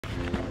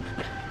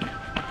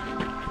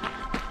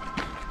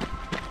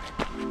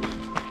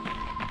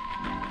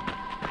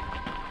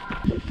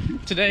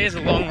Today is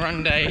a long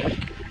run day,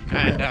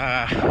 and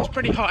it's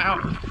pretty hot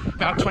out,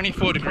 about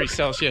 24 degrees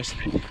Celsius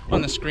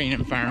on the screen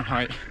in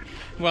Fahrenheit.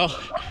 Well,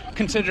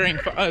 considering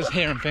for us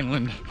here in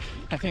Finland,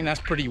 I think that's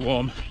pretty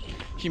warm.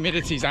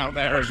 Humidity's out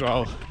there as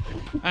well.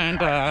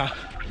 And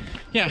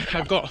yeah,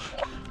 I've got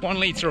 1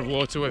 litre of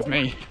water with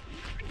me,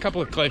 a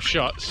couple of cliff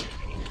shots,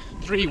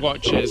 3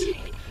 watches,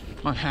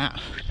 my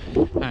hat,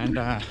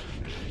 and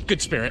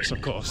good spirits,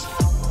 of course.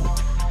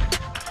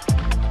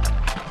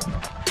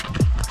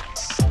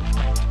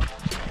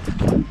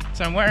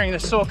 So I'm wearing the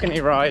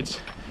Saucony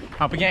rides.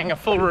 I'll be getting a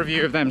full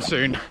review of them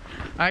soon.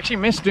 I actually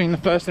missed doing the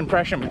first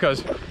impression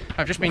because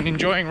I've just been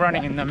enjoying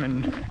running in them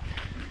and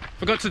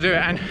forgot to do it.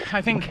 And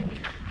I think,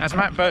 as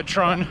Matt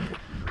Bertrand,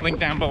 link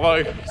down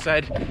below,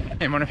 said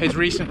in one of his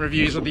recent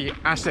reviews of the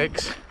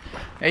A6,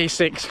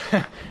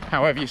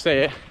 however you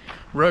say it,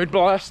 road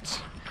blasts,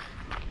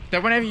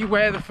 that whenever you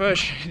wear the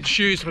first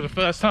shoes for the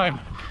first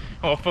time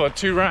or for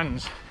 2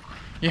 runs,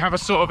 you have a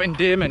sort of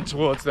endearment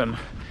towards them.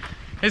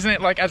 Isn't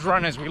it, like, as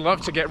runners we love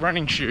to get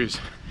running shoes?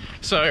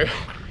 So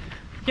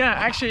yeah,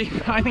 actually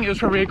I think it was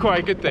probably quite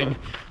a good thing,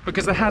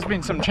 because there has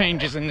been some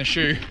changes in the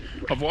shoe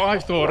of what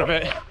I've thought of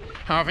it,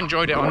 how I've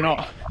enjoyed it or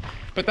not,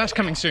 but that's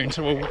coming soon,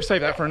 so we'll save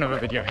that for another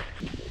video.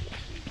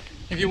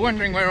 If you're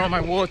wondering where all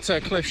my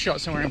water, cliff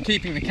shots and where I'm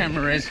keeping the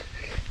camera is,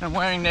 I'm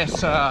wearing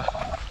this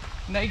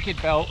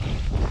naked belt,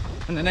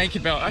 and the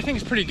naked belt I think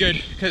is pretty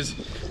good because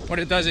what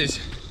it does is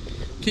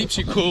keeps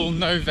you cool,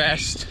 no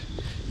vest,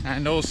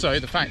 and also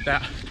the fact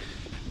that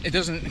it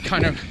doesn't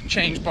kind of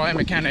change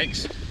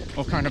biomechanics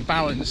or kind of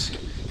balance.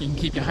 You can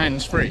keep your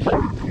hands free.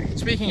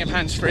 Speaking of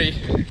hands free,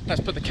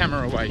 let's put the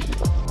camera away.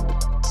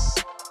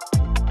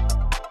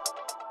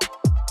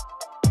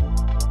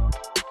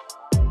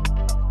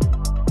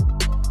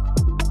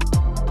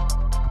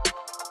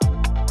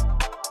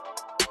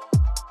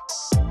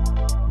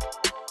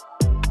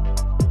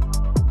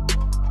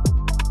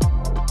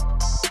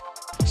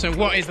 So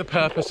what is the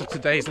purpose of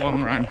today's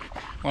long run?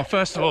 Well,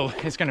 first of all,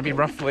 it's going to be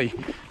roughly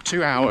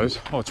 2 hours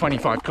or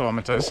 25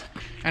 kilometers.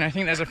 And I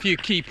think there's a few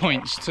key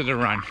points to the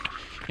run.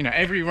 You know,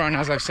 every run,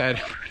 as I've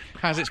said,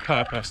 has its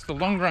purpose. The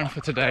long run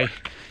for today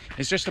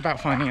is just about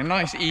finding a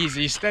nice,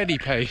 easy, steady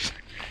pace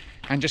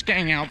and just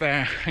getting out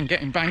there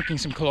and banking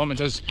some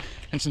kilometers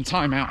and some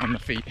time out on the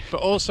feet.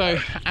 But also,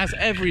 as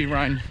every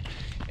run,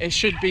 it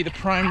should be the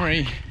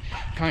primary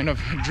kind of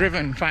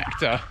driven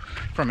factor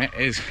from it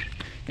is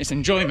its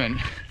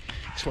enjoyment.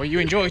 It's what you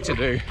enjoy to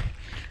do,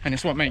 and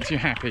it's what makes you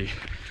happy.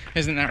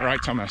 Isn't that right,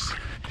 Thomas?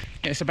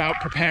 It's about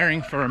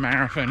preparing for a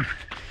marathon.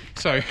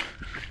 So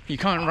you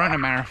can't run a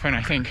marathon,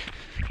 I think,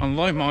 on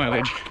low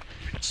mileage,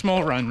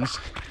 small runs,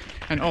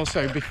 and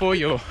also before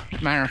your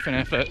marathon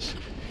efforts,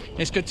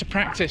 it's good to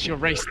practice your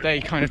race day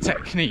kind of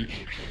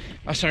technique.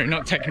 Oh, sorry,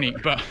 not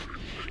technique, but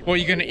what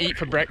you're gonna eat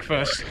for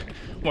breakfast,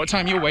 what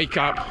time you wake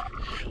up,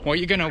 what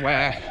you're gonna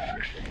wear.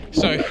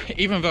 So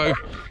even though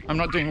I'm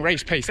not doing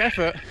race pace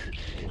effort,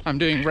 I'm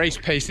doing race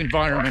pace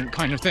environment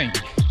kind of thing.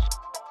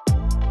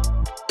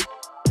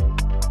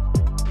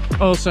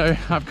 Also,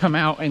 I've come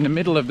out in the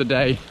middle of the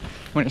day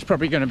when it's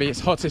probably going to be its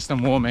hottest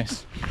and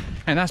warmest,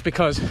 and that's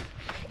because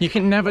you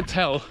can never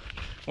tell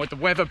what the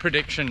weather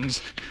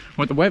predictions,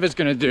 what the weather's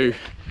going to do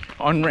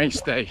on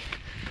race day.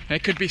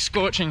 It could be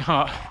scorching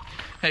hot,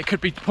 it could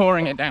be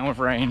pouring it down with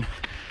rain,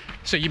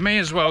 so you may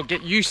as well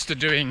get used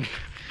to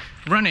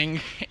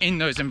running in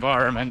those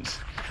environments,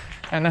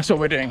 and that's what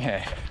we're doing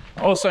here.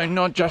 Also,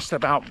 not just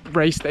about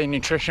race day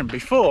nutrition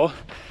before,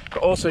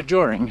 but also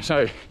during.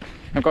 So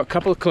I've got a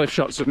couple of cliff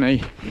shots with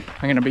me.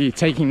 I'm going to be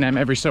taking them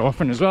every so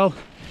often as well,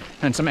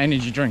 and some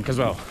energy drink as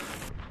well.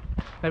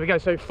 There we go,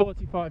 so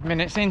 45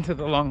 minutes into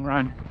the long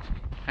run,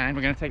 and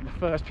we're going to take the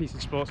first piece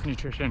of sports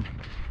nutrition,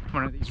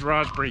 one of these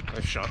raspberry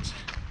cliff shots.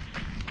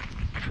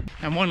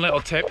 And one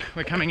little tip,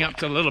 we're coming up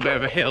to a little bit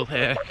of a hill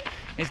here,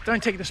 is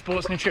don't take the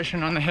sports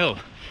nutrition on the hill,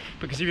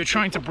 because if you're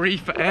trying to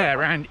breathe for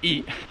air and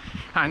eat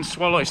and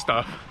swallow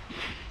stuff,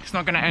 it's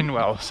not going to end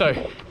well.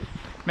 So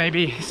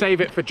maybe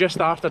save it for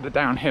just after the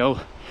downhill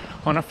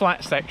on a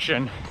flat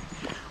section,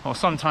 or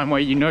sometime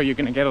where you know you're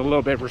going to get a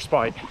little bit of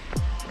respite.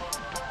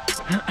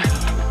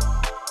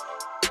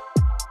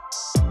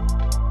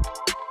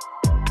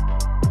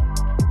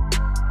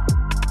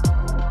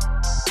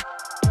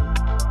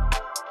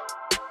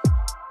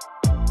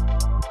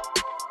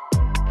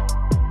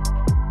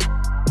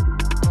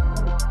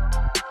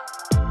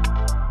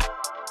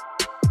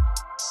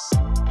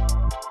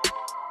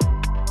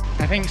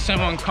 I think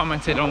someone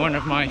commented on one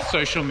of my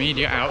social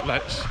media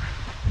outlets,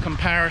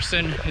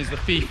 comparison is the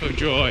thief of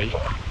joy,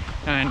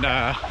 and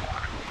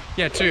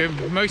yeah, to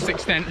most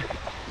extent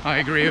I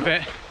agree with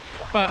it,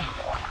 but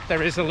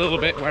there is a little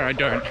bit where I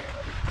don't.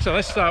 So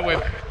let's start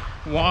with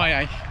why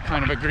I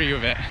kind of agree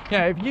with it.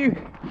 Yeah, if you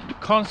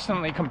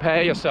constantly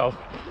compare yourself,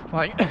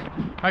 like,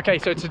 okay,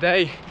 so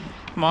today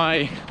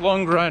my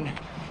long run,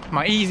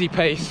 my easy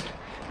pace,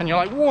 and you're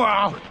like,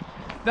 wow,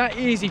 that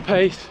easy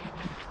pace,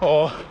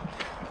 or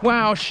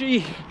wow,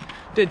 she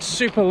did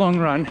super long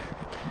run.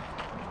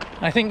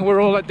 I think we're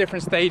all at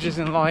different stages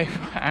in life,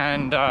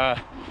 and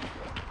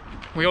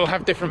we all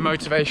have different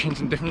motivations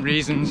and different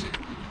reasons,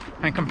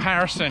 and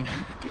comparison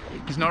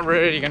is not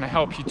really going to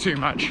help you too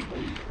much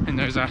in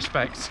those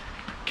aspects.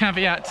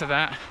 Caveat to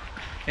that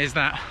is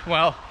that,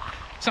 well,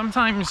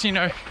 sometimes, you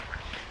know,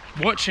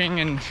 watching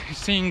and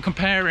seeing,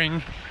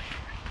 comparing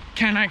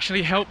can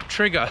actually help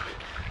trigger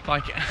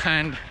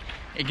and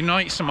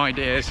ignite some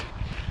ideas.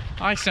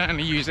 I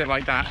certainly use it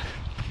like that.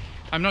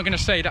 I'm not going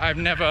to say that I've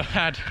never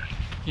had,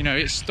 you know,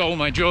 it stole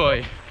my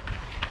joy,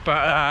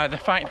 but the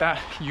fact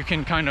that you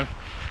can kind of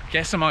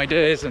get some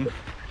ideas and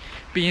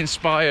be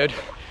inspired,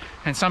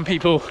 and some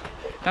people,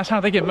 that's how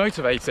they get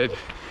motivated,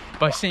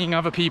 by seeing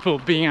other people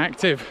being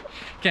active,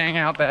 getting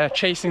out there,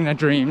 chasing their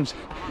dreams,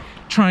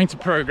 trying to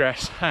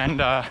progress,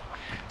 and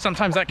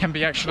sometimes that can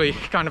be actually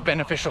kind of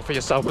beneficial for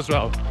yourself as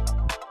well.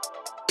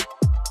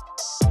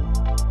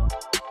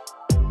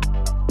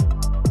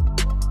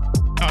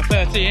 Our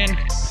 30 in,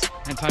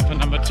 and time for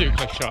number 2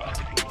 cliff shot.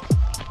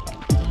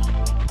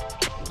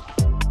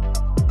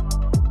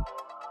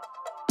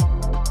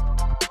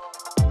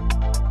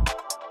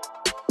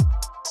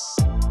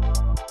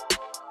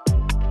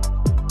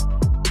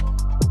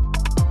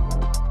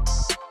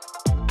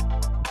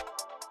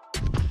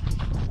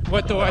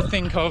 What do I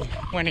think of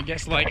when it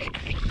gets like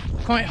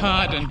quite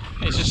hard and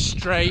it's just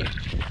straight,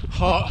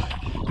 hot,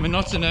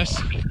 monotonous,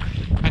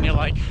 and you're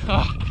like,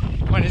 oh,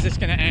 when is this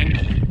gonna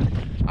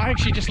end? I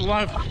actually just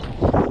love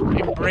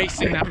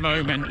embracing that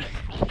moment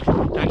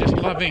and just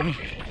loving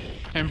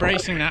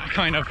embracing that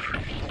kind of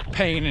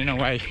pain in a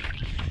way.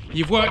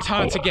 You've worked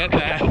hard to get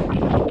there,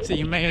 so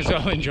you may as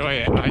well enjoy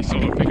it, I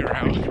sort of figure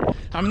out.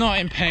 I'm not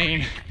in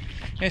pain,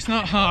 it's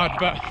not hard,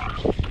 but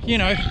you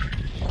know,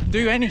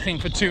 do anything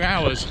for 2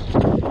 hours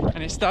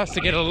and it starts to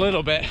get a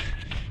little bit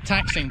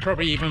taxing,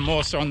 probably even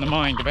more so on the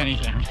mind of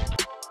anything.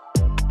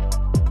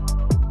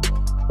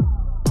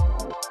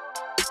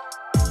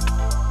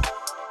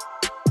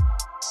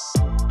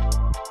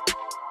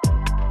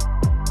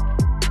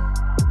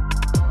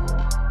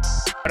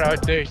 What I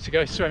would do to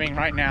go swimming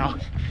right now,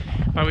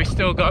 but we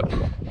still got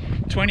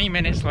 20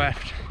 minutes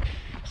left.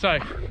 So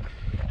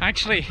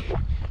actually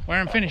where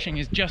I'm finishing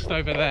is just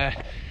over there,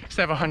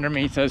 several hundred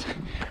meters,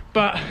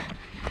 but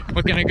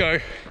we're gonna go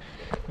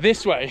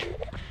this way.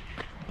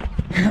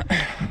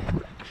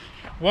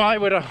 Why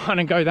would I want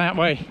to go that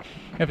way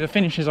if the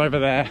finish is over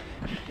there?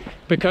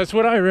 Because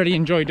what I really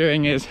enjoy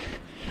doing is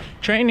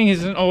training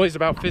isn't always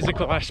about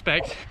physical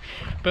aspect,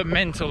 but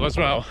mental as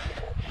well.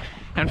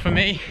 And for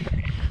me,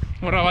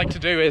 what I like to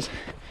do is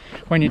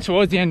when you're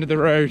towards the end of the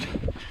road,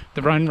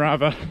 the run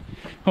rather,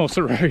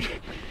 also road,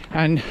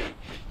 and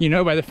you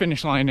know where the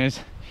finish line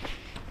is,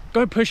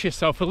 go push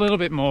yourself a little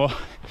bit more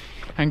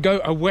and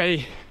go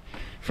away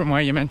from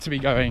where you're meant to be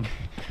going.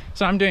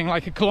 So I'm doing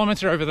like a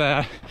kilometer over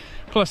there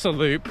plus a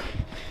loop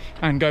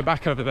and go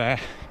back over there,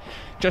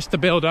 just to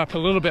build up a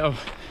little bit of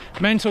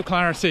mental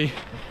clarity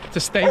to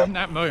stay in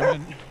that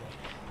moment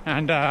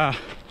and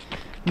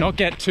not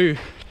get too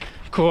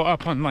caught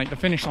up on like the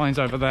finish lines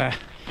over there.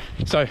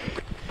 So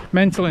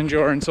mental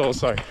endurance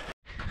also.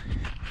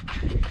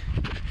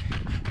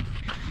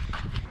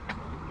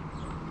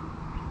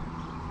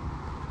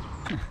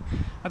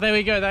 There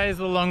we go, that is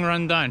the long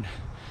run done.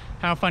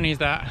 How funny is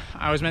that?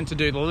 I was meant to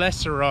do the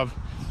lesser of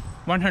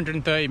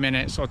 130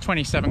 minutes or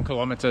 27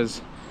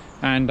 kilometers,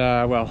 and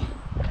well,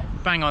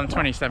 bang on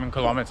 27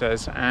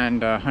 kilometers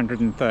and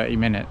 130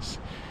 minutes.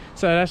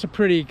 So that's a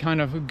pretty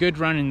kind of good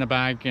run in the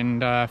bag,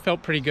 and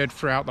felt pretty good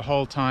throughout the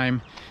whole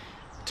time.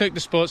 Took the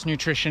sports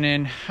nutrition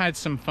in, had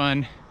some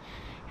fun,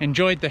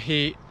 enjoyed the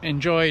heat,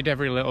 enjoyed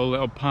every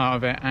little part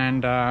of it,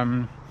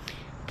 and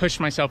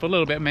pushed myself a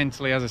little bit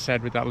mentally, as I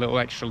said, with that little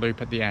extra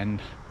loop at the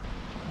end.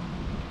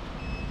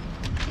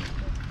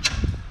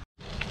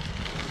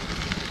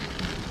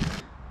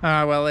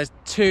 Well, there's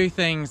 2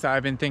 things that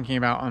I've been thinking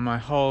about on my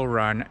whole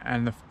run,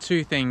 and the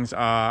 2 things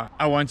are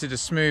I wanted a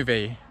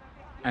smoothie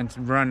and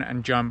to run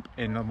and jump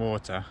in the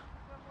water.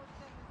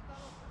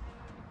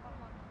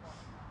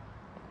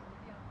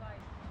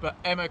 But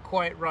Emma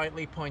quite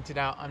rightly pointed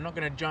out, I'm not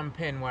going to jump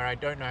in where I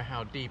don't know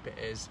how deep it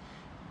is.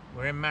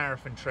 We're in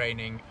marathon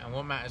training, and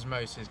what matters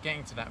most is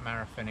getting to that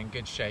marathon in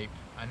good shape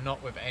and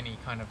not with any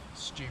kind of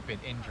stupid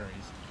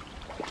injuries.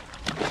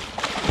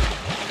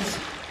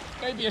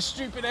 Maybe a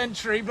stupid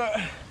entry, but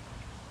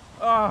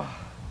oh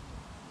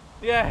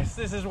yes,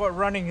 this is what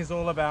running is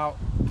all about.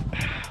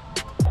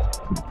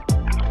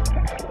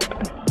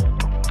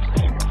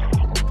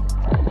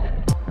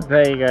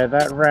 There you go,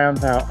 that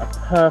rounds out a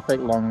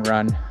perfect long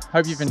run.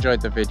 Hope you've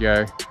enjoyed the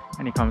video.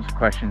 Any comments or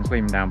questions,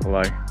 leave them down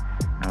below,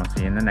 and I'll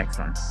see you in the next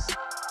one.